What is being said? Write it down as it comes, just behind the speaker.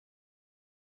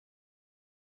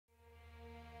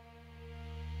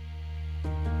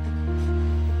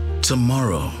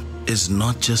Tomorrow is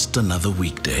not just another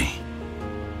weekday.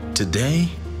 Today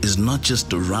is not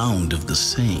just a round of the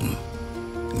same.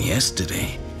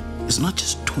 Yesterday is not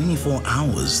just 24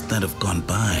 hours that have gone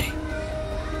by.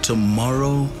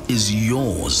 Tomorrow is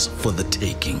yours for the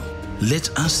taking. Let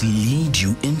us lead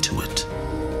you into it,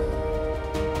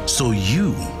 so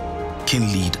you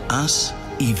can lead us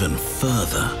even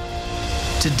further.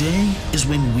 Today is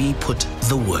when we put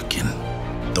the work in,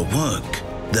 the work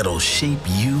that'll shape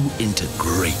you into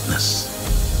greatness.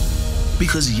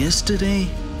 Because yesterday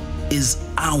is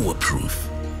our proof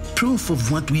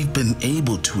of what we've been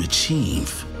able to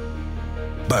achieve.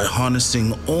 By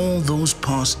harnessing all those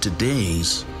past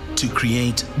todays to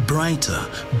create brighter,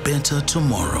 better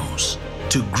tomorrows,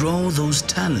 to grow those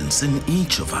talents in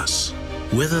each of us,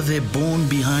 whether they're born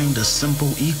behind a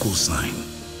simple equal sign,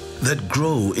 that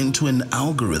grow into an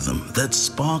algorithm that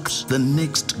sparks the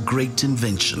next great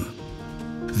invention,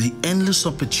 the endless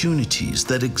opportunities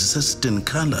that exist in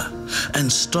color and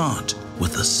start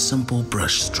with a simple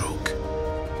brushstroke,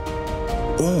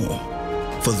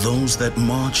 or for those that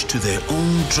march to their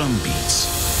own drum beats.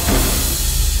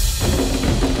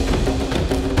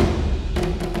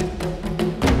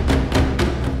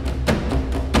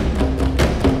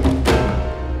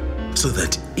 So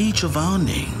that each of our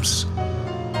names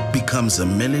becomes a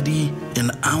melody in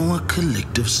our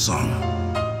collective song.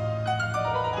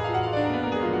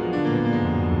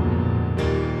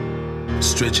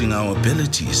 Stretching our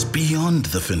abilities beyond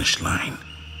the finish line.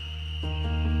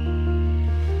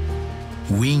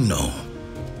 We know,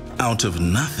 out of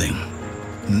nothing,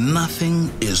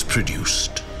 nothing is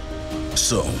produced.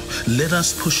 So let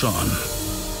us push on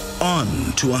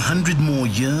to 100 more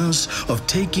years of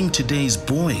taking today's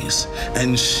boys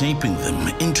and shaping them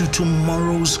into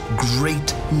tomorrow's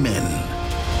great men.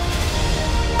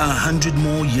 100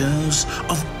 more years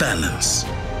of balance,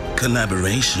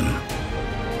 collaboration,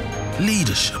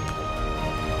 leadership,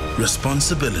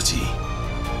 responsibility,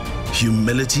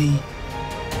 humility,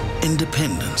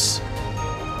 independence,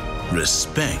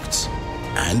 respect,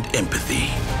 and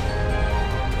empathy.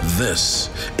 This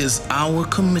is our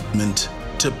commitment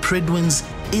to Pridwin's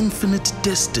infinite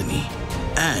destiny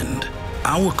and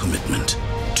our commitment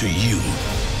to you.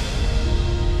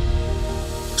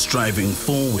 Striving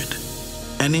forward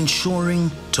and ensuring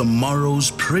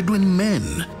tomorrow's Pridwin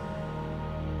men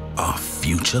are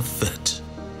future fit.